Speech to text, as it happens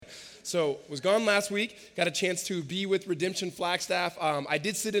So was gone last week, got a chance to be with Redemption Flagstaff. I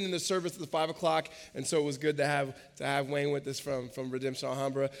did sit in the service at the 5 o'clock, and so it was good to have Wayne with us from Redemption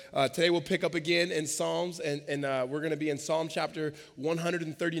Alhambra. Today we'll pick up again in Psalms, and we're going to be in Psalm chapter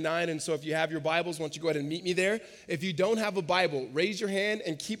 139. And so if you have your Bibles, why don't you go ahead and meet me there. If you don't have a Bible, raise your hand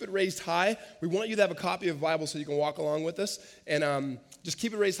and keep it raised high. We want you to have a copy of the Bible so you can walk along with us. And just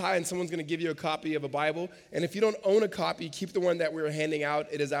keep it raised high, and someone's going to give you a copy of a Bible. And if you don't own a copy, keep the one that we're handing out.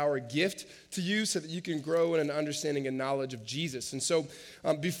 It is our gift to you so that you can grow in an understanding and knowledge of Jesus. And so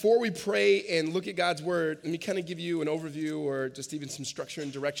before we pray and look at God's word, let me kind of give you an overview or just even some structure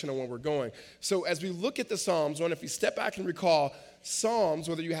and direction on where we're going. So as we look at the Psalms, if you step back and recall, Psalms,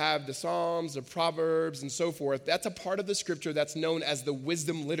 whether you have the Psalms, the Proverbs, and so forth, that's a part of the scripture that's known as the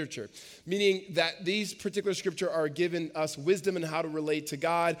wisdom literature, meaning that these particular scripture are giving us wisdom in how to relate to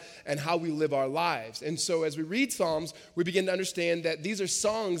God and how we live our lives. And so as we read Psalms, we begin to understand that these are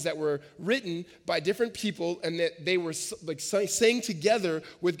songs that were written by different people and that they were like sang together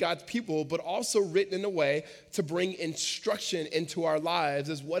with God's people, but also written in a way to bring instruction into our lives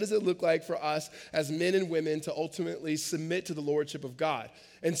as what does it look like for us as men and women to ultimately submit to the Lordship of God.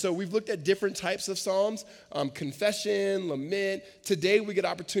 And so we've looked at different types of psalms, confession, lament. Today we get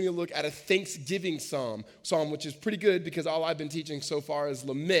opportunity to look at a thanksgiving psalm, which is pretty good because all I've been teaching so far is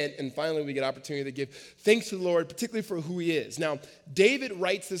lament. And finally we get opportunity to give thanks to the Lord, particularly for who he is. Now, David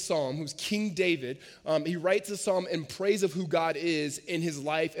writes this psalm, who's King David. He writes this psalm in praise of who God is in his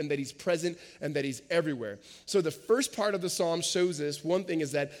life and that he's present and that he's everywhere. So the first part of the psalm shows us one thing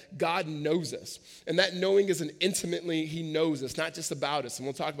is that God knows us. And that knowing is an intimately, he knows us, not just about us. And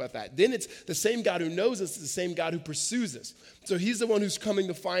we'll talk about that. Then it's the same God who knows us, the same God who pursues us. So he's the one who's coming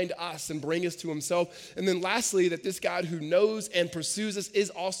to find us and bring us to himself. And then lastly, that this God who knows and pursues us is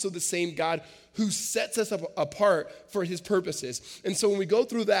also the same God who sets us apart for his purposes. And so when we go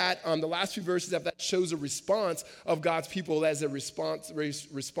through that, the last few verses of that shows a response of God's people as a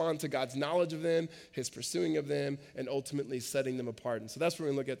respond to God's knowledge of them, his pursuing of them, and ultimately setting them apart. And so that's what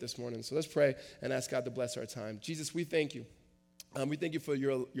we're going to look at this morning. So let's pray and ask God to bless our time. Jesus, we thank you. We thank you for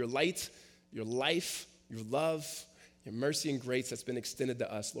your light, your life, your love, your mercy and grace that's been extended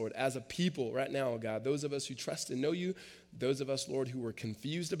to us, Lord, as a people right now, God, those of us who trust and know you, those of us, Lord, who are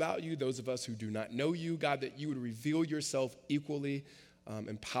confused about you, those of us who do not know you, God, that you would reveal yourself equally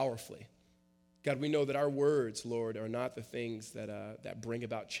and powerfully. God, we know that our words, Lord, are not the things that bring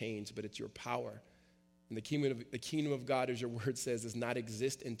about change, but it's your power. And the kingdom of God, as your word says, does not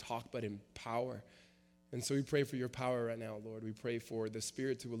exist in talk, but in power. And so we pray for your power right now, Lord. We pray for the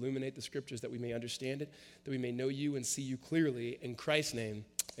Spirit to illuminate the scriptures that we may understand it, that we may know you and see you clearly. In Christ's name,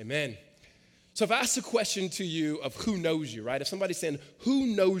 amen. So if I ask a question to you of who knows you, right? If somebody's saying, who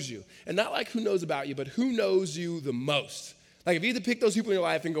knows you? And not like who knows about you, but who knows you the most? Like if you had to pick those people in your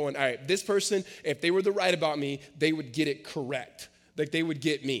life and going, all right, this person, if they were to write about me, they would get it correct. Like they would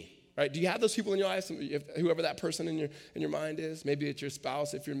get me. Right? Do you have those people in your life, whoever that person in your mind is? Maybe it's your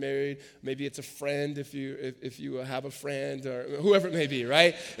spouse if you're married. Maybe it's a friend if you have a friend or whoever it may be,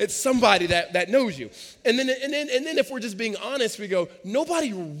 right? It's somebody that knows you. And then if we're just being honest, we go,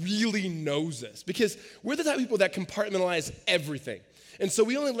 nobody really knows us because we're the type of people that compartmentalize everything. And so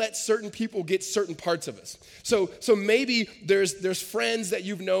we only let certain people get certain parts of us. So maybe there's friends that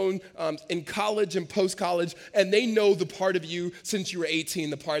you've known in college and post-college, and they know the part of you since you were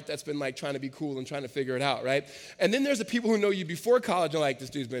 18, the part that's been like trying to be cool and trying to figure it out, right? And then there's the people who know you before college and like, this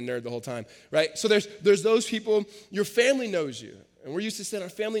dude's been a nerd the whole time, right? So there's those people. Your family knows you. And we're used to saying our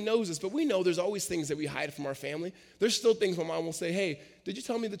family knows us, but we know there's always things that we hide from our family. There's still things my mom will say, hey, did you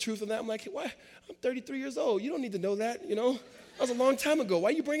tell me the truth of that? I'm like, hey, what? I'm 33 years old. You don't need to know that, you know? That was a long time ago. Why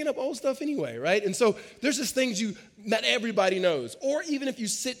are you bringing up old stuff anyway, right? And so there's just things not everybody knows. Or even if you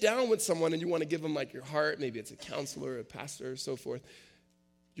sit down with someone and you want to give them like your heart, maybe it's a counselor, a pastor, or so forth,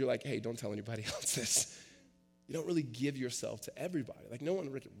 you're like, hey, don't tell anybody else this. You don't really give yourself to everybody. Like no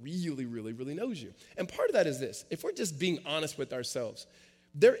one really, really, really knows you. And part of that is this. If we're just being honest with ourselves,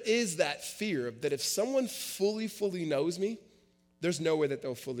 there is that fear that if someone fully, fully knows me, there's no way that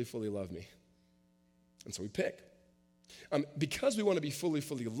they'll fully, fully love me. And so we pick. Because we want to be fully,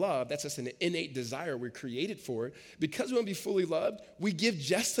 fully loved, that's just an innate desire. We're created for it. Because we want to be fully loved, we give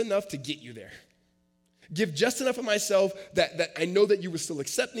just enough to get you there. Give just enough of myself that I know that you will still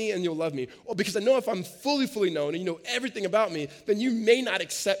accept me and you'll love me. Or because I know if I'm fully, fully known and you know everything about me, then you may not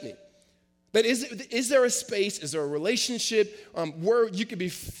accept me. But is there a space, is there a relationship where you could be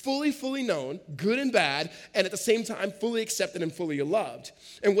fully, fully known, good and bad, and at the same time fully accepted and fully loved?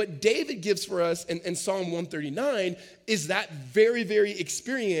 And what David gives for us in Psalm 139 is that very, very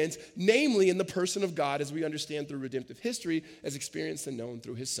experience, namely in the person of God, as we understand through redemptive history, as experienced and known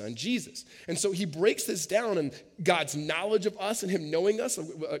through his son, Jesus. And so he breaks this down in God's knowledge of us and him knowing us,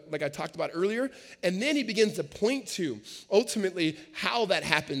 like I talked about earlier. And then he begins to point to ultimately how that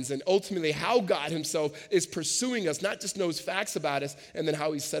happens and ultimately how God himself is pursuing us, not just knows facts about us, and then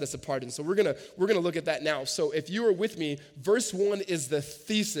how he set us apart. And so we're gonna look at that now. So if you are with me, verse 1 is the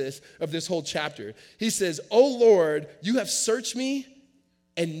thesis of this whole chapter. He says, "O Lord, you have searched me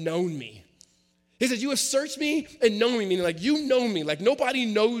and known me." He says, you have searched me and known me, meaning like you know me, like nobody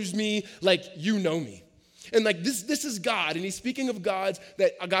knows me like you know me. And like this is God, and he's speaking of God's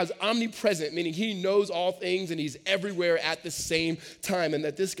omnipresent, meaning he knows all things and he's everywhere at the same time, and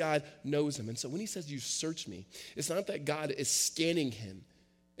that this God knows him. And so when he says you search me, it's not that God is scanning him,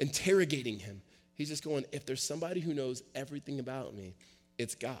 interrogating him. He's just going, if there's somebody who knows everything about me,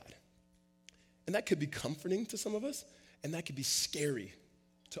 it's God. And that could be comforting to some of us, and that could be scary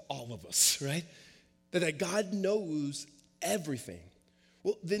to all of us, right? That God knows everything.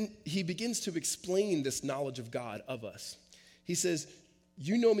 Well, then he begins to explain this knowledge of God of us. He says,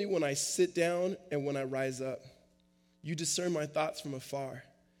 you know me when I sit down and when I rise up. You discern my thoughts from afar.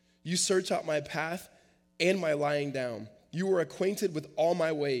 You search out my path and my lying down. You are acquainted with all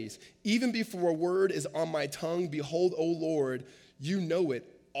my ways. Even before a word is on my tongue, behold, O Lord, you know it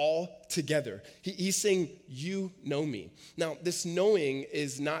all together. He's saying, you know me. Now, this knowing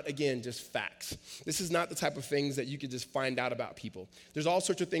is not, again, just facts. This is not the type of things that you could just find out about people. There's all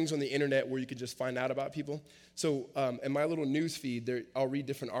sorts of things on the internet where you could just find out about people. So in my little news feed, I'll read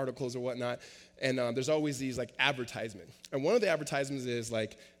different articles or whatnot, and there's always these like advertisements. And one of the advertisements is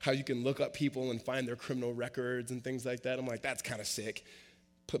like how you can look up people and find their criminal records and things like that. I'm like, that's kind of sick.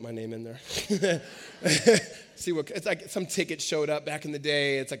 Put my name in there. See what, it's like some ticket showed up back in the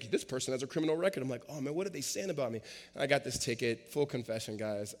day. It's like, this person has a criminal record. I'm like, oh man, what are they saying about me? And I got this ticket, full confession,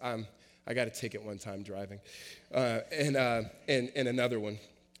 guys. I got a ticket one time driving, and another one.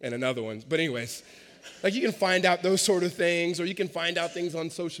 But anyways, like you can find out those sort of things, or you can find out things on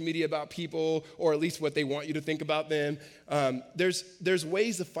social media about people, or at least what they want you to think about them. There's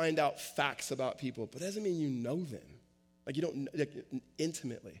ways to find out facts about people, but that doesn't mean you know them. Like you don't, like,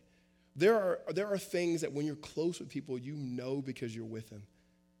 intimately. There are things that when you're close with people, you know because you're with them.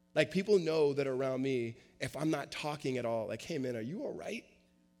 Like people know that around me, if I'm not talking at all, like, hey man, are you all right?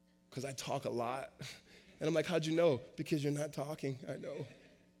 Because I talk a lot. And I'm like, how'd you know? Because you're not talking. I know.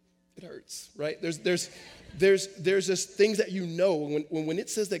 It hurts, right? There's just things that you know. When it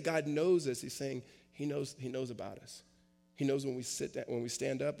says that God knows us, he's saying he knows about us. He knows when we sit down, when we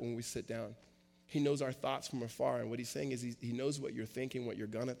stand up, when we sit down. He knows our thoughts from afar, and what he's saying is he knows what you're thinking, what you're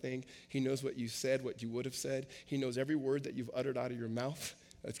gonna think. He knows what you said, what you would have said. He knows every word that you've uttered out of your mouth.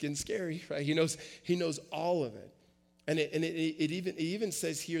 That's getting scary, right? He knows all of it. And it even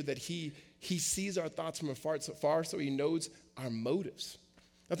says here that he sees our thoughts from afar, so he knows our motives.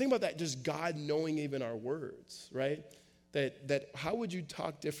 Now think about that, just God knowing even our words, right? That how would you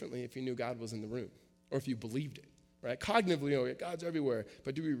talk differently if you knew God was in the room, or if you believed it? Right? Cognitively, God's everywhere,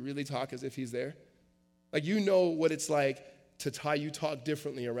 but do we really talk as if he's there? Like, you know what it's like to how you talk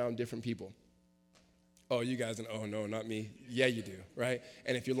differently around different people. Oh, you guys, and oh no, not me. Yeah, you do, right?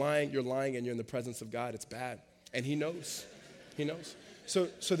 And if you're lying, and you're in the presence of God, it's bad. And he knows. He knows. So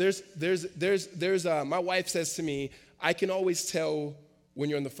there's my wife says to me, I can always tell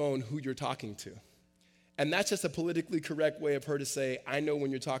when you're on the phone who you're talking to. And that's just a politically correct way of her to say, I know when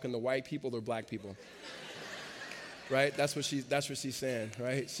you're talking to white people or black people. Right? That's what she's saying,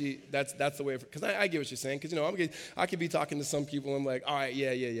 right? That's the way, because I get what she's saying, because, I could be talking to some people, and I'm like, all right, yeah,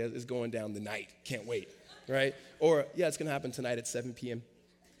 it's going down tonight. Can't wait, right? Or, yeah, it's going to happen tonight at 7 p.m.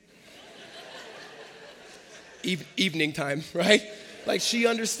 Evening time, right? Like, she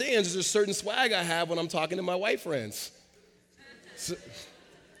understands there's a certain swag I have when I'm talking to my white friends. So,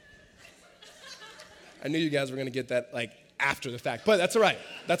 I knew you guys were going to get that, like, after the fact, but that's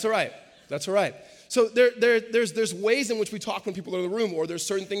all right. So there's ways in which we talk when people are in the room, or there's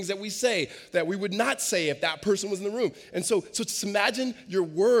certain things that we say that we would not say if that person was in the room. And so just imagine your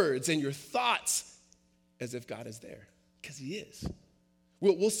words and your thoughts as if God is there, because he is.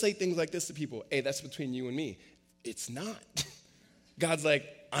 We'll say things like this to people, hey, that's between you and me. It's not. God's like,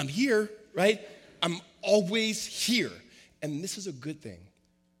 I'm here, right? I'm always here. And this is a good thing,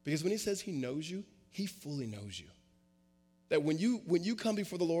 because when he says he knows you, he fully knows you. That when you come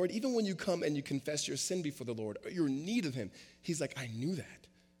before the Lord, even when you come and you confess your sin before the Lord, or you're in need of him, he's like, I knew that.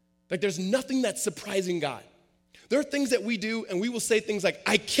 Like, there's nothing that's surprising God. There are things that we do, and we will say things like,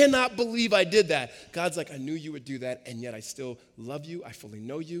 I cannot believe I did that. God's like, I knew you would do that, and yet I still love you. I fully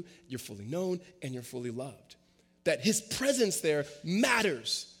know you. You're fully known, and you're fully loved. that his presence there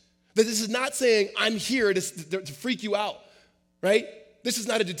matters. That this is not saying, I'm here to freak you out, right? This is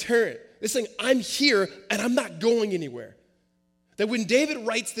not a deterrent. It's saying, I'm here and I'm not going anywhere. That when David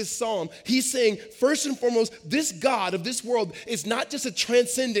writes this psalm, he's saying, first and foremost, this God of this world is not just a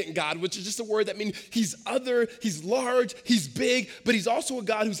transcendent God, which is just a word that means he's other, he's large, he's big, but he's also a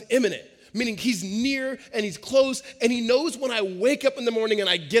God who's immanent, meaning he's near and he's close, and he knows when I wake up in the morning and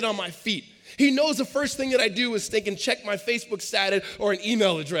I get on my feet. He knows the first thing that I do is think and check my Facebook status or an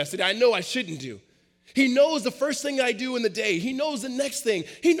email address that I know I shouldn't do. He knows the first thing I do in the day. He knows the next thing.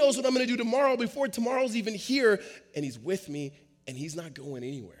 He knows what I'm going to do tomorrow before tomorrow's even here, and he's with me, and he's not going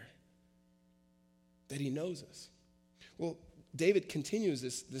anywhere. That he knows us. Well, David continues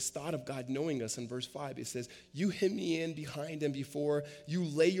this thought of God knowing us in verse 5. He says, you hem me in behind and before. You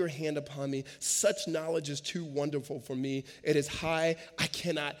lay your hand upon me. Such knowledge is too wonderful for me. It is high. I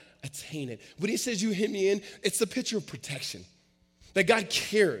cannot attain it. When he says you hem me in, it's the picture of protection. That God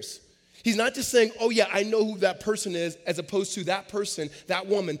cares. He's not just saying, oh yeah, I know who that person is, as opposed to that person, that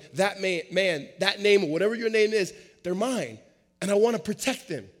woman, that man, that name, or whatever your name is, they're mine. And I want to protect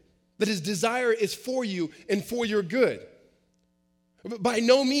them. That his desire is for you and for your good. But by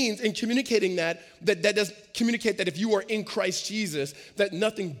no means in communicating that doesn't communicate that if you are in Christ Jesus, that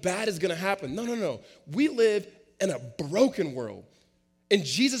nothing bad is going to happen. No. We live in a broken world. And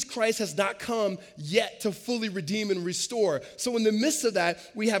Jesus Christ has not come yet to fully redeem and restore. So in the midst of that,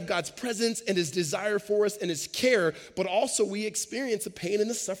 we have God's presence and his desire for us and his care, but also we experience the pain and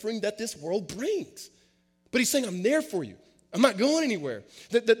the suffering that this world brings. But he's saying, I'm there for you. I'm not going anywhere.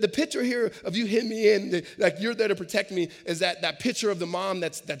 The picture here of you hit me in, like you're there to protect me, is that picture of the mom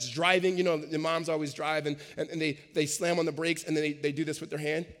that's driving. You know, the moms always drive and they slam on the brakes and then they do this with their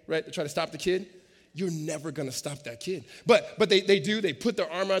hand, right? They try to stop the kid. You're never gonna stop that kid. But they put their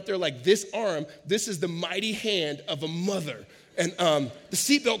arm out there like this arm. This is the mighty hand of a mother. And the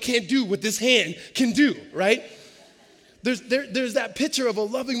seatbelt can't do what this hand can do, right? There's that picture of a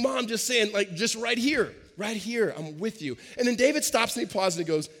loving mom just saying, like, just right here, I'm with you. And then David stops and he pauses and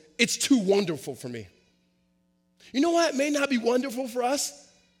he goes, it's too wonderful for me. You know what? It may not be wonderful for us,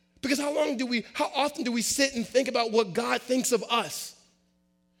 because how often do we sit and think about what God thinks of us?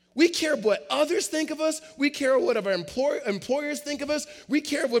 We care what others think of us. We care what our employers think of us. We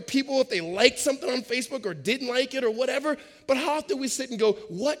care what people, if they liked something on Facebook or didn't like it or whatever. But how often do we sit and go,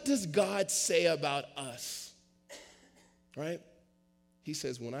 what does God say about us? Right? He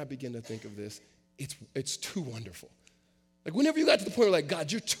says, when I begin to think of this, it's too wonderful. Like whenever you got to the point where like,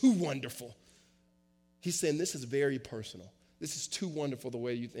 God, you're too wonderful. He's saying this is very personal. This is too wonderful the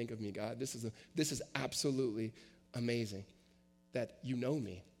way you think of me, God. This is absolutely amazing that you know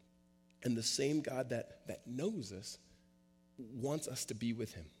me. And the same God that knows us wants us to be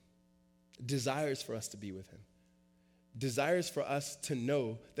with him, desires for us to be with him, desires for us to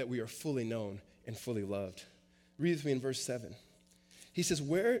know that we are fully known and fully loved. Read with me in verse 7. He says,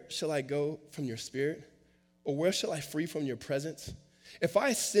 where shall I go from your spirit? Or where shall I flee from your presence? If I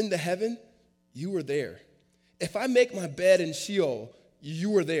ascend to heaven, you are there. If I make my bed in Sheol,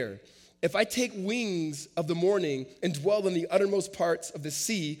 you are there. If I take wings of the morning and dwell in the uttermost parts of the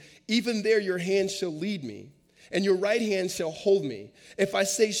sea, even there your hand shall lead me, and your right hand shall hold me. If I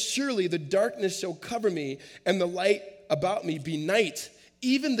say, surely the darkness shall cover me, and the light about me be night,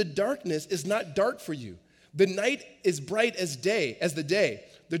 even the darkness is not dark for you. The night is bright as the day.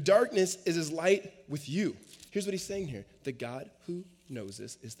 The darkness is as light with you. Here's what he's saying here. The God who knows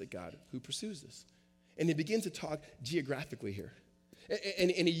this is the God who pursues this. And he begins to talk geographically here.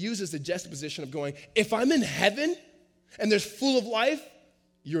 And he uses the juxtaposition of going, if I'm in heaven and there's full of life,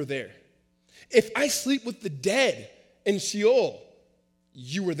 you're there. If I sleep with the dead in Sheol,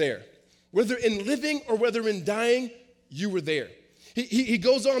 you were there. Whether in living or whether in dying, you were there. He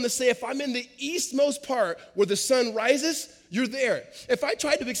goes on to say, if I'm in the eastmost part where the sun rises, you're there. If I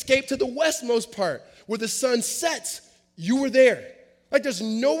tried to escape to the westmost part where the sun sets, you were there. Like there's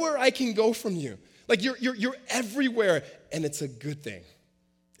nowhere I can go from you. Like you're everywhere, and it's a good thing.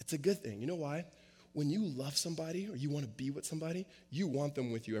 It's a good thing. You know why? When you love somebody or you want to be with somebody, you want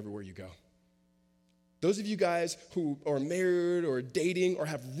them with you everywhere you go. Those of you guys who are married or dating or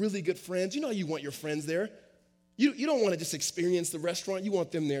have really good friends, you know you want your friends there. You don't want to just experience the restaurant. You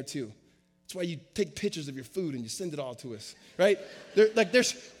want them there too. That's why you take pictures of your food and you send it all to us, right? You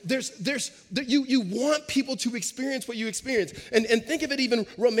want people to experience what you experience. And think of it even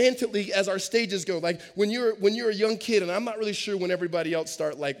romantically as our stages go. Like when you're a young kid, and I'm not really sure when everybody else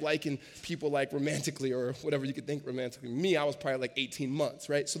start liking people like romantically or whatever you could think romantically. Me, I was probably like 18 months,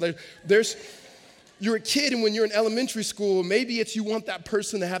 right? So you're a kid and when you're in elementary school, maybe it's you want that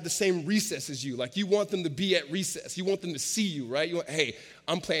person to have the same recess as you. Like you want them to be at recess. You want them to see you, right? You want, hey,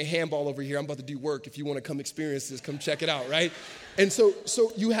 I'm playing handball over here. I'm about to do work. If you want to come experience this, come check it out, right? And so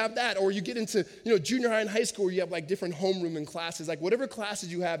you have that. Or you get into, junior high and high school where you have like different homeroom and classes, like whatever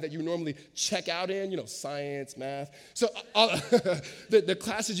classes you have that you normally check out in, science, math. So the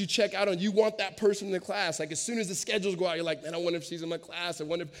classes you check out on, you want that person in the class. Like as soon as the schedules go out, you're like, man, I wonder if she's in my class. I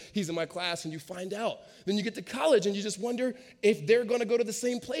wonder if he's in my class. And you find out. Then you get to college and you just wonder if they're going to go to the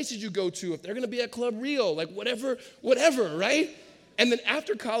same places you go to, if they're going to be at Club Rio, like whatever, right? And then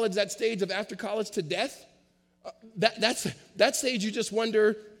after college, that stage of after college to death, that stage you just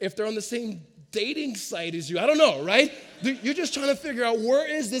wonder if they're on the same dating site as you. I don't know, right? You're just trying to figure out where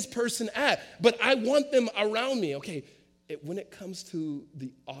is this person at? But I want them around me. Okay, when it comes to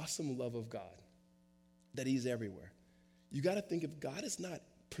the awesome love of God, that he's everywhere, you got to think if God is not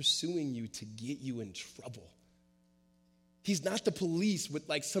pursuing you to get you in trouble. He's not the police with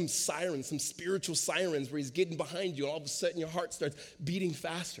like some sirens, some spiritual sirens where he's getting behind you and all of a sudden your heart starts beating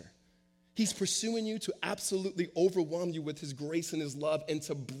faster. He's pursuing you to absolutely overwhelm you with his grace and his love and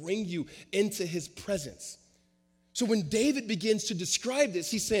to bring you into his presence. So when David begins to describe this,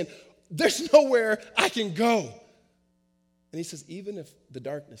 he's saying, there's nowhere I can go. And he says, even if the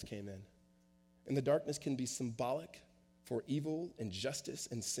darkness came in, and the darkness can be symbolic for evil and justice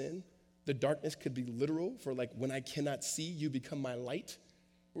and sin, the darkness could be literal for like when I cannot see, you become my light.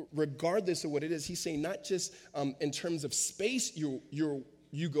 Regardless of what it is, he's saying not just in terms of space,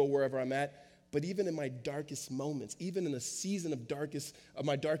 you go wherever I'm at, but even in my darkest moments, even in a season of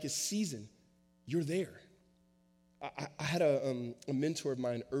my darkest season, you're there. I had a mentor of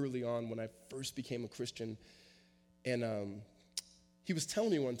mine early on when I first became a Christian, and he was telling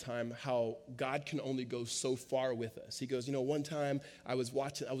me one time how God can only go so far with us. He goes, one time I was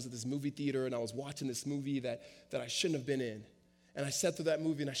at this movie theater and I was watching this movie that I shouldn't have been in. And I sat through that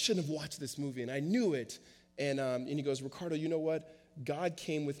movie and I shouldn't have watched this movie and I knew it. And he goes, Ricardo, you know what? God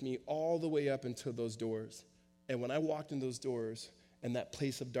came with me all the way up into those doors. And when I walked in those doors and that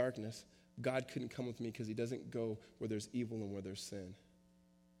place of darkness, God couldn't come with me because he doesn't go where there's evil and where there's sin.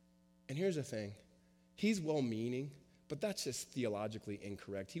 And here's the thing. He's well-meaning, but that's just theologically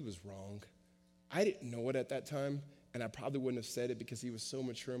incorrect. He was wrong. I didn't know it at that time, and I probably wouldn't have said it because he was so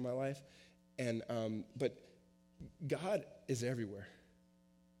mature in my life. But God is everywhere,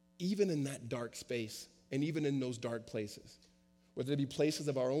 even in that dark space and even in those dark places. Whether it be places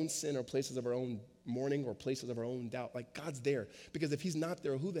of our own sin or places of our own mourning or places of our own doubt, like God's there. Because if he's not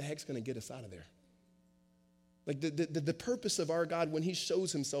there, who the heck's going to get us out of there? Like the purpose of our God when he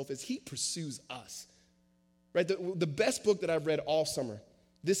shows himself is he pursues us. Right, the best book that I've read all summer,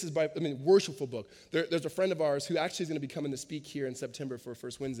 this is worshipful book. There's a friend of ours who actually is going to be coming to speak here in September for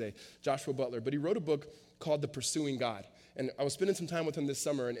First Wednesday, Joshua Butler, but he wrote a book called The Pursuing God. And I was spending some time with him this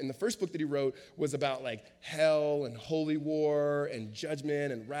summer, and the first book that he wrote was about like hell and holy war and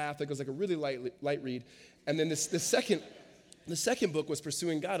judgment and wrath. It was like a really light read. And then the second book was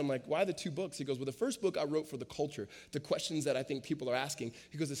Pursuing God. I'm like, why the two books? He goes, well, the first book I wrote for the culture, the questions that I think people are asking.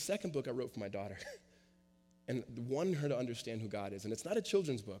 He goes, the second book I wrote for my daughter. And wanted her to understand who God is. And it's not a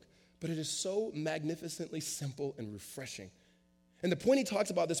children's book, but it is so magnificently simple and refreshing. And the point he talks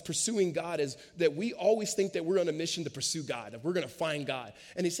about this pursuing God is that we always think that we're on a mission to pursue God, that we're going to find God.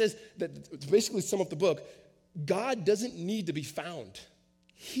 And he says that, to basically sum up the book, God doesn't need to be found.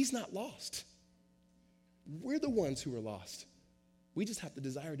 He's not lost. We're the ones who are lost. We just have the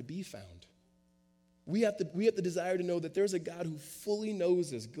desire to be found. We have the desire to know that there's a God who fully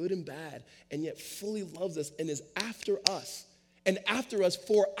knows us, good and bad, and yet fully loves us and is after us, and after us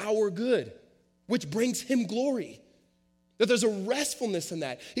for our good, which brings him glory. That there's a restfulness in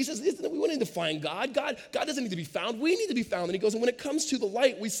that. He says, we don't need to find God. God doesn't need to be found. We need to be found. And he goes, and when it comes to the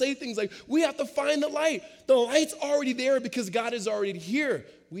light, we say things like, we have to find the light. The light's already there because God is already here.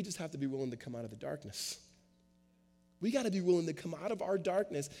 We just have to be willing to come out of the darkness. We got to be willing to come out of our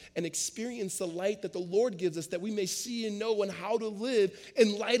darkness and experience the light that the Lord gives us that we may see and know and how to live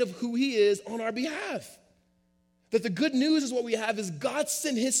in light of who he is on our behalf. That the good news is what we have is God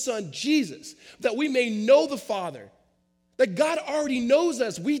sent his son, Jesus, that we may know the Father. That God already knows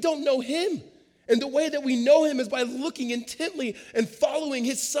us. We don't know him. And the way that we know him is by looking intently and following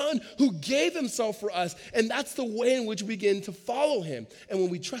his son who gave himself for us. And that's the way in which we begin to follow him. And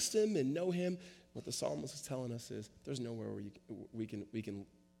when we trust him and know him, what the psalmist is telling us is there's nowhere where we can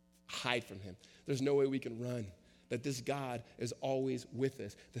hide from him. There's no way we can run. That this God is always with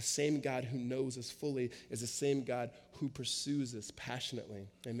us. The same God who knows us fully is the same God who pursues us passionately.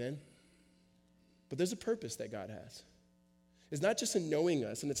 Amen? But there's a purpose that God has. is not just in knowing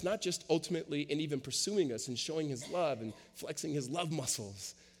us, and it's not just ultimately in even pursuing us and showing his love and flexing his love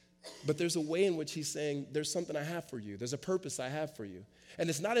muscles, but there's a way in which he's saying, there's something I have for you. There's a purpose I have for you. And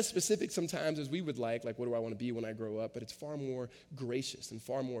it's not as specific sometimes as we would like what do I want to be when I grow up, but it's far more gracious and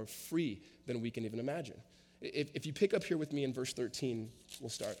far more free than we can even imagine. If you pick up here with me in verse 13, we'll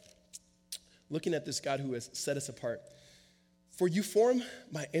start. Looking at this God who has set us apart. For you form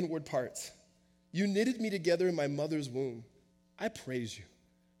my inward parts. You knitted me together in my mother's womb. I praise you,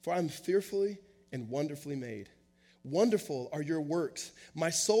 for I'm fearfully and wonderfully made. Wonderful are your works.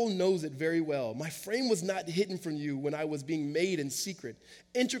 My soul knows it very well. My frame was not hidden from you when I was being made in secret,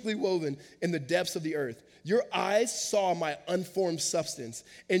 intricately woven in the depths of the earth. Your eyes saw my unformed substance.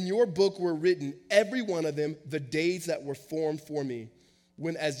 In your book were written, every one of them, the days that were formed for me,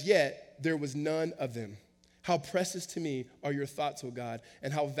 when as yet there was none of them. How precious to me are your thoughts, O God,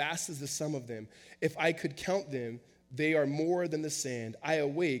 and how vast is the sum of them. If I could count them, they are more than the sand. I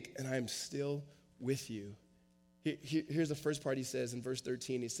awake, and I am still with you. Here's the first part he says in verse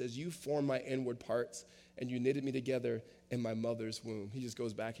 13. He says, you formed my inward parts, and you knitted me together in my mother's womb. He just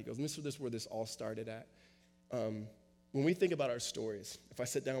goes back. He goes, this is where this all started at. When we think about our stories, if I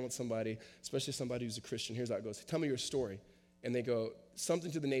sit down with somebody, especially somebody who's a Christian, here's how it goes. Tell me your story. And they go,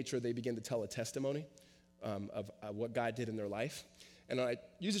 something to the nature, they begin to tell a testimony of what God did in their life. And I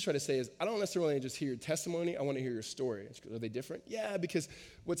usually try to say is, I don't necessarily just hear your testimony, I want to hear your story. Are they different? Yeah, because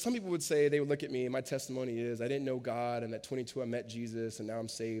what some people would say, they would look at me, and my testimony is, I didn't know God, and at 22 I met Jesus, and now I'm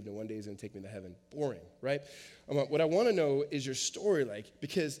saved, and one day he's going to take me to heaven. Boring, right? What I want to know is your story,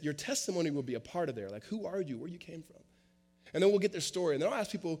 because your testimony will be a part of there. Who are you? Where you came from? And then we'll get their story, and then I'll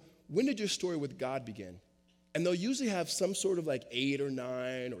ask people, when did your story with God begin? And they'll usually have some sort of 8 or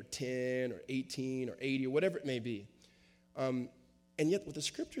 9 or 10 or 18 or 80 or whatever it may be. And yet what the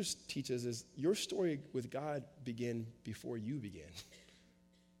scriptures teach us is your story with God began before you began.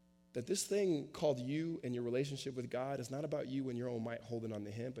 That this thing called you and your relationship with God is not about you and your own might holding on to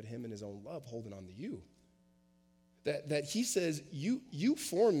him, but him and his own love holding on to you. That he says, you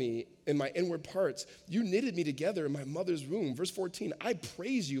formed me in my inward parts. You knitted me together in my mother's womb. Verse 14, I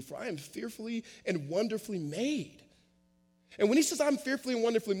praise you, for I am fearfully and wonderfully made. And when he says I'm fearfully and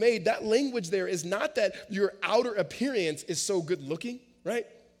wonderfully made, that language there is not that your outer appearance is so good looking, right?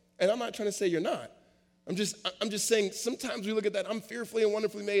 And I'm not trying to say you're not. I'm just saying sometimes we look at that, I'm fearfully and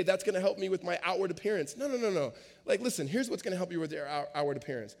wonderfully made, that's going to help me with my outward appearance. No. Listen, here's what's going to help you with your outward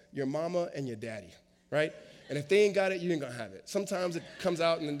appearance. Your mama and your daddy, right? And if they ain't got it, you ain't going to have it. Sometimes it comes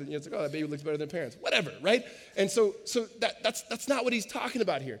out and it's like, oh, that baby looks better than parents. Whatever, right? And so that's not what he's talking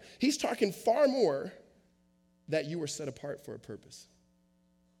about here. He's talking far more that you were set apart for a purpose.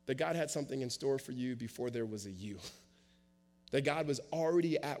 That God had something in store for you before there was a you. That God was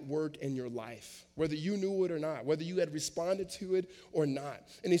already at work in your life, whether you knew it or not, whether you had responded to it or not.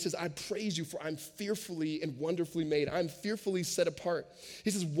 And he says, I praise you, for I'm fearfully and wonderfully made. I'm fearfully set apart.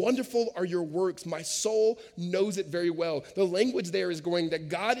 He says, wonderful are your works. My soul knows it very well. The language there is going that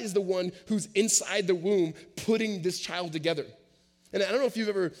God is the one who's inside the womb putting this child together. And I don't know if you've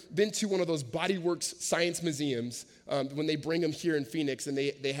ever been to one of those Body Works science museums when they bring them here in Phoenix and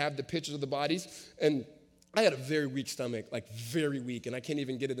they have the pictures of the bodies. And I had a very weak stomach, very weak, and I can't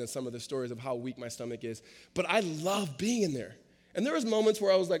even get into some of the stories of how weak my stomach is. But I love being in there. And there was moments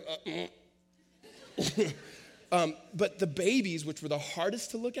where I was like, but the babies, which were the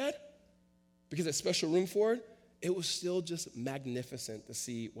hardest to look at, because there's special room for it was still just magnificent to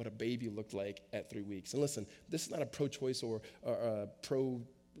see what a baby looked like at 3 weeks. And listen, this is not a pro-choice or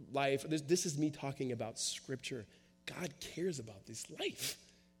pro-life. This is me talking about Scripture. God cares about this life.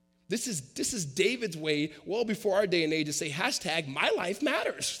 This is David's way, well before our day and age, to say, #my life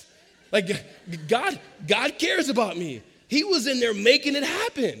matters. God cares about me. He was in there making it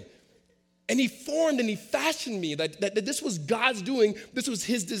happen. And he formed and he fashioned me, that this was God's doing, this was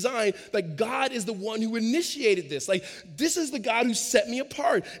his design, that God is the one who initiated this. This is the God who set me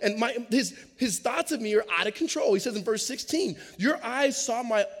apart. And his thoughts of me are out of control. He says in verse 16, your eyes saw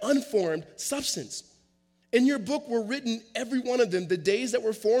my unformed substance. In your book were written, every one of them, the days that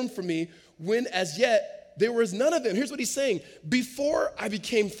were formed for me, when as yet there was none of them. Here's what he's saying. Before I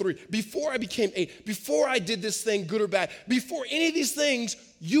became 3, before I became 8, before I did this thing, good or bad, before any of these things,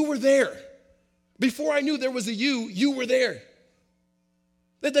 you were there. Before I knew there was a you were there.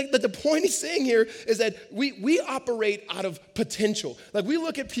 The point he's saying here is that we operate out of potential. We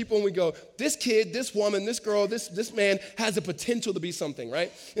look at people and we go, this kid, this woman, this girl, this man has the potential to be something,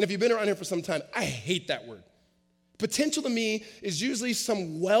 right? And if you've been around here for some time, I hate that word. Potential to me is usually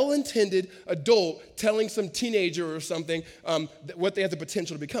some well-intended adult telling some teenager or something what they have the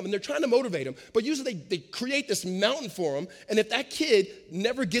potential to become. And they're trying to motivate them. But usually they create this mountain for them. And if that kid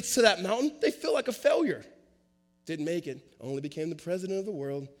never gets to that mountain, they feel like a failure. Didn't make it. Only became the president of the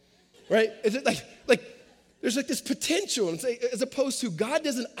world. Right? Is it like there's like this potential. As opposed to God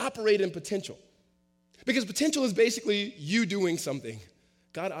doesn't operate in potential. Because potential is basically you doing something.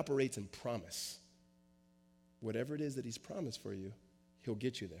 God operates in promise. Whatever it is that he's promised for you, he'll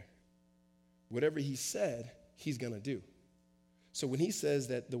get you there. Whatever he said, he's going to do. So when he says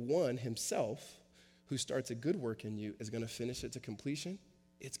that the one himself who starts a good work in you is going to finish it to completion,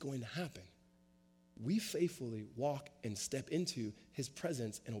 it's going to happen. We faithfully walk and step into his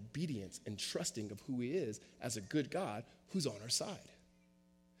presence and obedience and trusting of who he is as a good God who's on our side.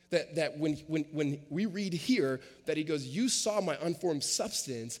 That when we read here that he goes, you saw my unformed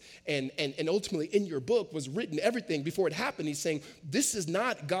substance and ultimately in your book was written everything before it happened. He's saying this is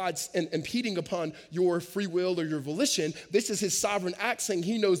not God's impeding upon your free will or your volition. This is his sovereign act saying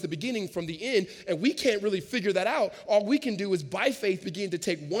he knows the beginning from the end, and we can't really figure that out. All we can do is by faith begin to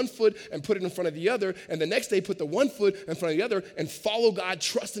take one foot and put it in front of the other, and the next day put the one foot in front of the other and follow God,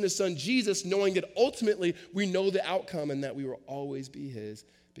 trust in his son Jesus, knowing that ultimately we know the outcome and that we will always be his,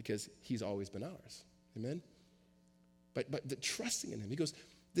 because he's always been ours. Amen? But the trusting in him. He goes,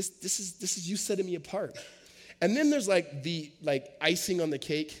 this is you setting me apart. And then there's the icing on the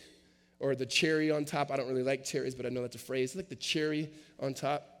cake or the cherry on top. I don't really like cherries, but I know that's a phrase. It's like the cherry on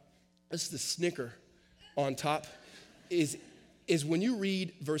top. This is the snicker on top. Is when you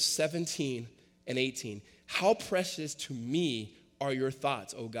read verse 17 and 18. How precious to me are your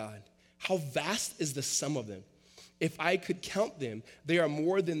thoughts, O God. How vast is the sum of them. If I could count them, they are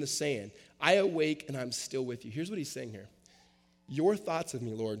more than the sand. I awake and I'm still with you. Here's what he's saying here. Your thoughts of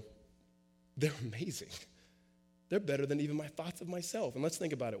me, Lord, they're amazing. They're better than even my thoughts of myself. And let's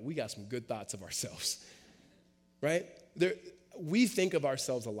think about it. We got some good thoughts of ourselves, right? We think of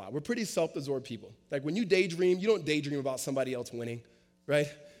ourselves a lot. We're pretty self-absorbed people. Like when you daydream, you don't daydream about somebody else winning, right?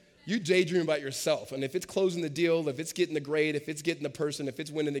 You daydream about yourself. And if it's closing the deal, if it's getting the grade, if it's getting the person, if it's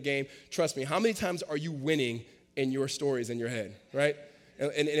winning the game, trust me, how many times are you winning in your stories in your head, right?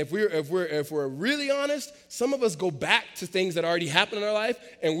 And if we're really honest, some of us go back to things that already happened in our life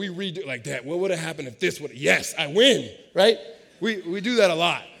and we redo like that. What would have happened if this would have? Yes, I win, right? We do that a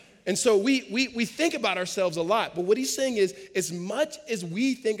lot. And so we think about ourselves a lot. But what he's saying is, as much as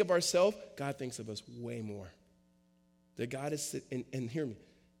we think of ourselves, God thinks of us way more. That God is, and hear me,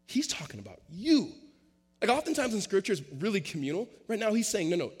 he's talking about you. Like oftentimes in scripture, it's really communal. Right now, he's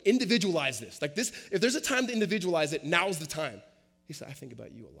saying, no, individualize this. Like this, if there's a time to individualize it, now's the time. He said, I think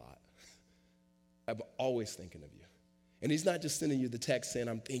about you a lot. I'm always thinking of you. And he's not just sending you the text saying,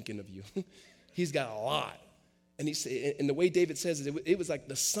 I'm thinking of you. He's got a lot. And he said, and the way David says it was like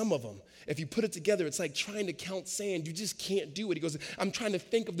the sum of them. If you put it together, it's like trying to count sand. You just can't do it. He goes, I'm trying to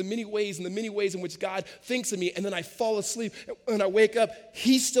think of the many ways in which God thinks of me. And then I fall asleep. And when I wake up,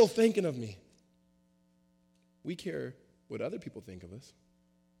 he's still thinking of me. We care what other people think of us.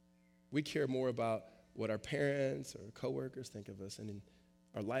 We care more about what our parents or coworkers think of us. And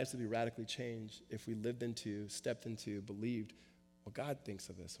our lives would be radically changed if we lived into, stepped into, believed what God thinks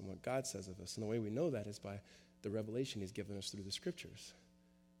of us and what God says of us. And the way we know that is by the revelation he's given us through the scriptures.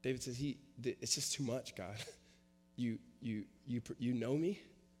 David says, it's just too much, God. You know me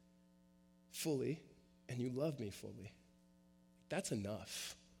fully and you love me fully. That's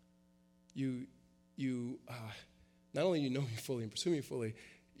enough. Not only you know me fully and pursue me fully,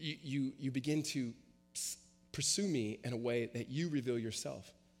 you begin to pursue me in a way that you reveal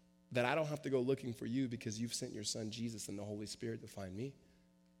yourself, that I don't have to go looking for you because you've sent your son Jesus and the Holy Spirit to find me,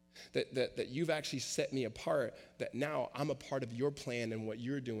 that you've actually set me apart, that now I'm a part of your plan and what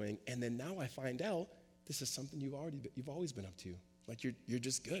you're doing, and then now I find out this is something you've always been up to, like you're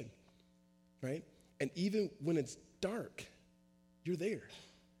just good, right? And even when it's dark, you're there,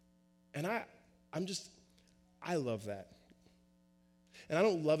 and I love that. And I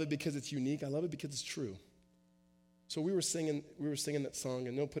don't love it because it's unique. I love it because it's true. So we were singing that song,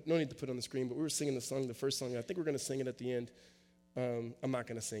 and no need to put it on the screen, but we were singing the song, the first song. I think we're going to sing it at the end. I'm not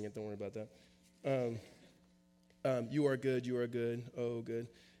going to sing it. Don't worry about that. You are good, oh good.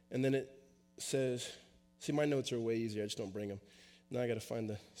 And then it says, see, my notes are way easier. I just don't bring them. Now I got to find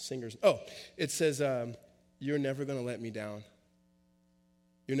the singers. Oh, it says, you're never going to let me down.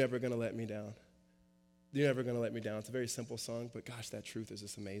 You're never going to let me down. You're never going to let me down. It's a very simple song, but gosh, that truth is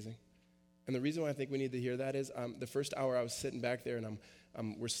just amazing. And the reason why I think we need to hear that is the first hour I was sitting back there and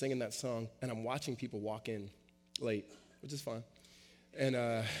we're singing that song and I'm watching people walk in late, which is fun. And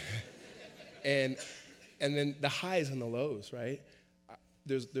And then the highs and the lows, right?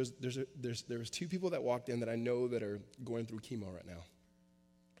 There's two people that walked in that I know that are going through chemo right now.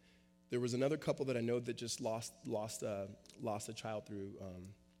 There was another couple that I know that just lost a child through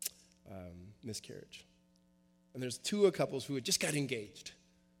miscarriage. And there's two couples who had just got engaged.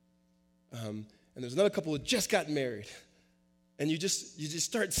 And there's another couple who just got married. And you just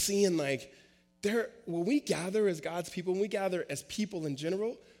start seeing like, when we gather as God's people, when we gather as people in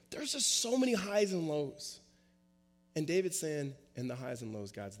general, there's just so many highs and lows. And David's saying, in the highs and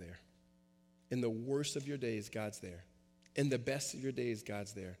lows, God's there. In the worst of your days, God's there. In the best of your days,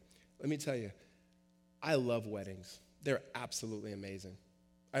 God's there. Let me tell you, I love weddings. They're absolutely amazing.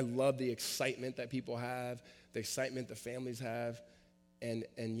 I love the excitement that people have, the excitement the families have, and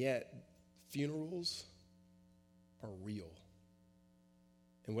yet funerals are real.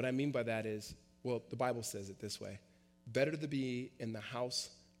 And what I mean by that is, well, the Bible says it this way: better to be in the house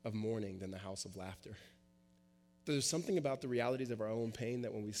of mourning than the house of laughter. There's something about the realities of our own pain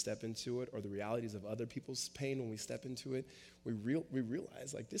that when we step into it, or the realities of other people's pain when we step into it, we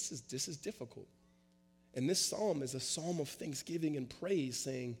realize like this is difficult. And this psalm is a psalm of thanksgiving and praise,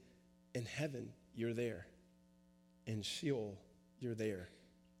 saying, in heaven, you're there. In Sheol, you're there.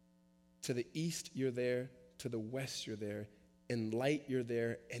 To the east, you're there. To the west, you're there. In light, you're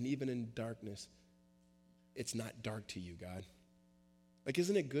there. And even in darkness, it's not dark to you, God. Like,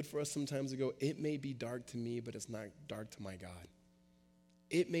 isn't it good for us sometimes to go, it may be dark to me, but it's not dark to my God.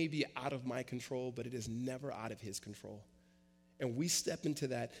 It may be out of my control, but it is never out of his control. And we step into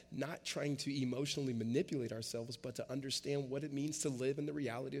that not trying to emotionally manipulate ourselves, but to understand what it means to live in the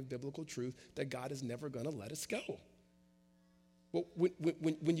reality of biblical truth, that God is never going to let us go. Well,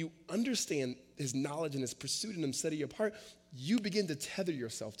 when you understand his knowledge and his pursuit and him setting you apart, you begin to tether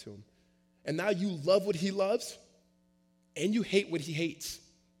yourself to him. And now you love what he loves, and you hate what he hates.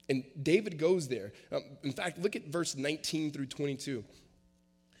 And David goes there. In fact, look at verse 19 through 22.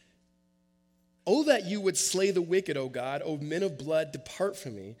 Oh, that you would slay the wicked, O God. O men of blood, depart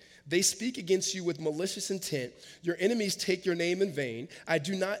from me. They speak against you with malicious intent. Your enemies take your name in vain.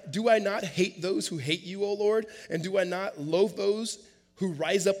 Do I not hate those who hate you, O Lord? And do I not loathe those who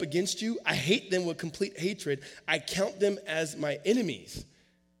rise up against you? I hate them with complete hatred. I count them as my enemies.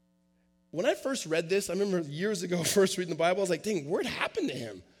 When I first read this, I remember years ago first reading the Bible, I was like, dang, what happened to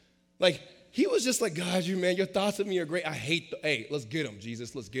him? Like, he was just like, God, your thoughts of me are great. Hey, let's get him,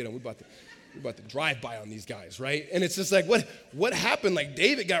 Jesus, let's get him. We're about to drive by on these guys, right? And it's just like, what happened? Like,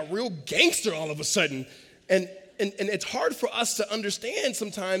 David got real gangster all of a sudden. And it's hard for us to understand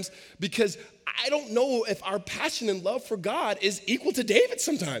sometimes, because I don't know if our passion and love for God is equal to David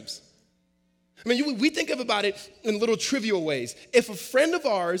sometimes. I mean, we think about it in little trivial ways. If a friend of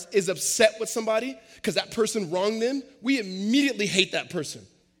ours is upset with somebody because that person wronged them, we immediately hate that person.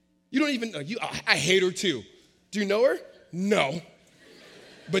 You don't even, I hate her too. Do you know her? No.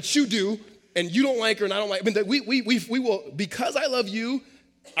 But you do, and you don't like her, and I don't like her. We will, because I love you,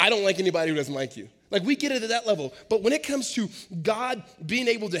 I don't like anybody who doesn't like you. Like, we get it at that level. But when it comes to God being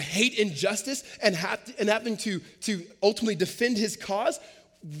able to hate injustice and having to ultimately defend his cause,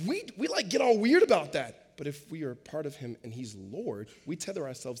 we like get all weird about that. But if we are part of him and he's Lord, we tether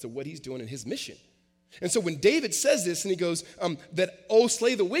ourselves to what he's doing in his mission. And so when David says this and he goes,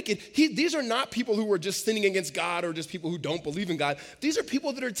 slay the wicked, these are not people who are just sinning against God or just people who don't believe in God. These are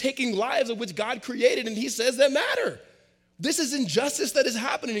people that are taking lives of which God created, and he says that matter. This is injustice that is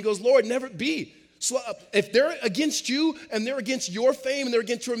happening. He goes, Lord, never be. So if they're against you and they're against your fame and they're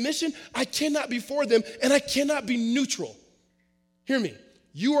against your mission, I cannot be for them, and I cannot be neutral. Hear me.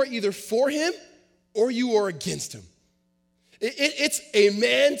 You are either for him or you are against him. It's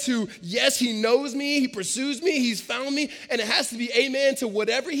amen to, yes, he knows me, he pursues me, he's found me, and it has to be amen to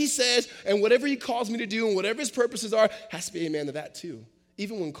whatever he says and whatever he calls me to do and whatever his purposes are, has to be amen to that too.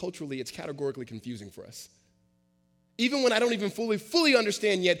 Even when culturally it's categorically confusing for us. Even when I don't even fully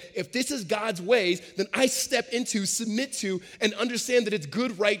understand yet, if this is God's ways, then I step into, submit to, and understand that it's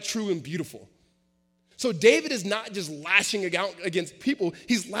good, right, true, and beautiful. So David is not just lashing out against people,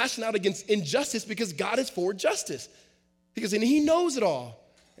 he's lashing out against injustice because God is for justice. Because and he knows it all.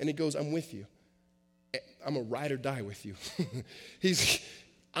 And he goes, I'm with you. I'm a ride or die with you.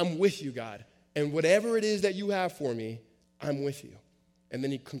 I'm with you, God. And whatever it is that you have for me, I'm with you. And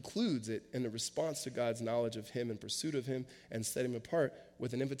then he concludes it in the response to God's knowledge of him and pursuit of him and set him apart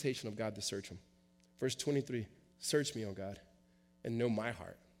with an invitation of God to search him. Verse 23, search me, O God, and know my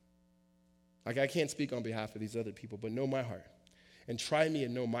heart. Like, I can't speak on behalf of these other people, but know my heart. And try me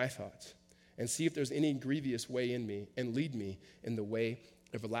and know my thoughts. And see if there's any grievous way in me, and lead me in the way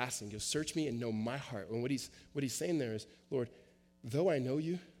everlasting. You'll search me and know my heart. And what he's saying there is, Lord, though I know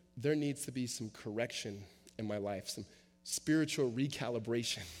you, there needs to be some correction in my life, some spiritual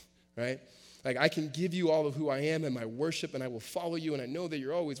recalibration, right? Like, I can give you all of who I am and my worship, and I will follow you, and I know that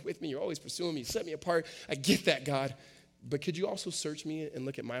you're always with me, you're always pursuing me, set me apart. I get that, God. But could you also search me and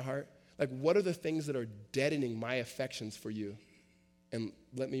look at my heart? Like, what are the things that are deadening my affections for you? And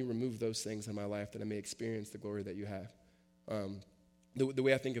let me remove those things in my life that I may experience the glory that you have. The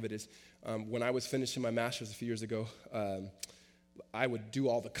way I think of it is, when I was finishing my master's a few years ago, I would do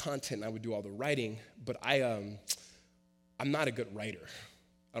all the content and I would do all the writing, but I'm not a good writer.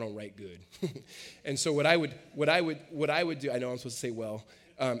 I don't write good. And so what I would do, I know I'm supposed to say well,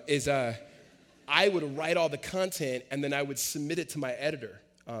 is I would write all the content and then I would submit it to my editor,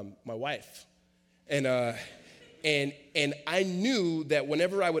 my wife. And I knew that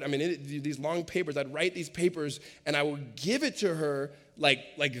whenever these long papers, I'd write these papers and I would give it to her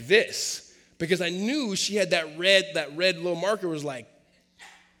like this, because I knew she had that red little marker was like,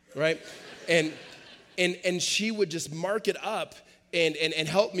 right? And she would just mark it up and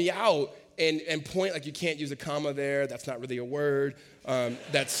help me out and point, like, you can't use a comma there, that's not really a word.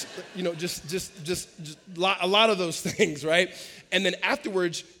 That's, just a lot of those things, right? And then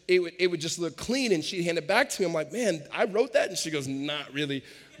afterwards, it would just look clean, and she'd hand it back to me. I'm like, man, I wrote that? And she goes, not really.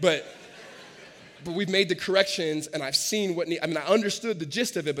 But we've made the corrections, and I've seen I understood the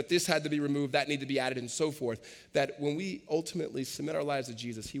gist of it, but this had to be removed, that needed to be added, and so forth. That when we ultimately submit our lives to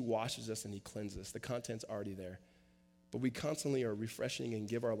Jesus, he washes us and he cleanses us. The content's already there. But we constantly are refreshing and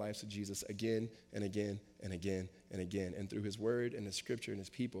give our lives to Jesus again and again and again and again. And through his word and his scripture and his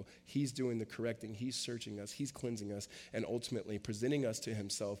people, he's doing the correcting, he's searching us, he's cleansing us, and ultimately presenting us to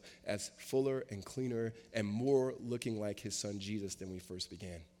himself as fuller and cleaner and more looking like his son Jesus than we first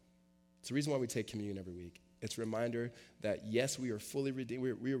began. It's the reason why we take communion every week. It's a reminder that, yes, we are fully redeemed.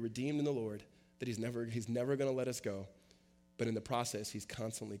 We are redeemed in the Lord, that he's never going to let us go. But in the process, he's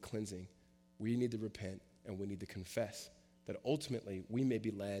constantly cleansing. We need to repent. And we need to confess that ultimately we may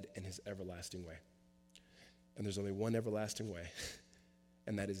be led in his everlasting way. And there's only one everlasting way,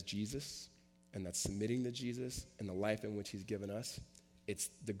 and that is Jesus, and that's submitting to Jesus and the life in which he's given us.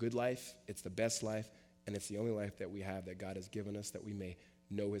 It's the good life, it's the best life, and it's the only life that we have that God has given us, that we may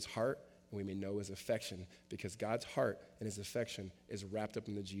know his heart and we may know his affection, because God's heart and his affection is wrapped up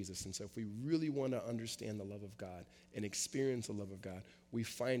into Jesus. And so if we really want to understand the love of God and experience the love of God, we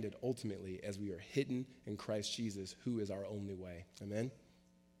find it ultimately as we are hidden in Christ Jesus, who is our only way. Amen?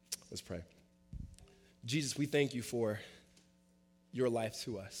 Let's pray. Jesus, we thank you for your life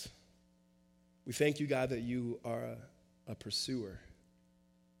to us. We thank you, God, that you are a pursuer.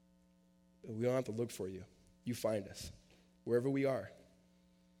 We don't have to look for you. You find us wherever we are.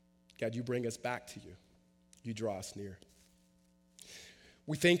 God, you bring us back to you. You draw us near.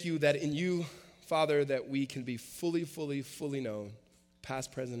 We thank you that in you, Father, that we can be fully known,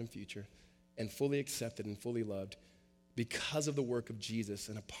 past, present, and future, and fully accepted and fully loved because of the work of Jesus.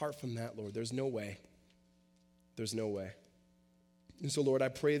 And apart from that, Lord, there's no way. There's no way. And so, Lord, I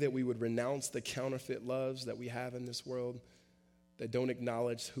pray that we would renounce the counterfeit loves that we have in this world that don't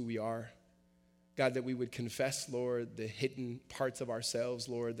acknowledge who we are. God, that we would confess, Lord, the hidden parts of ourselves,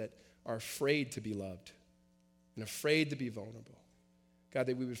 Lord, that are afraid to be loved and afraid to be vulnerable. God,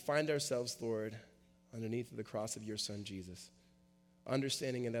 that we would find ourselves, Lord, underneath the cross of your son, Jesus,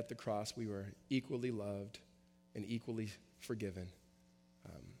 understanding that at the cross we were equally loved and equally forgiven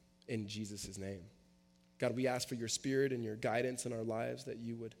in Jesus' name. God, we ask for your spirit and your guidance in our lives, that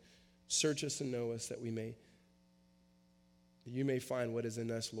you would search us and know us, that you may find what is in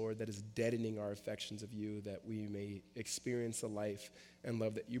us, Lord, that is deadening our affections of you, that we may experience the life and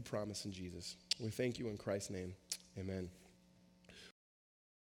love that you promise in Jesus. We thank you in Christ's name. Amen.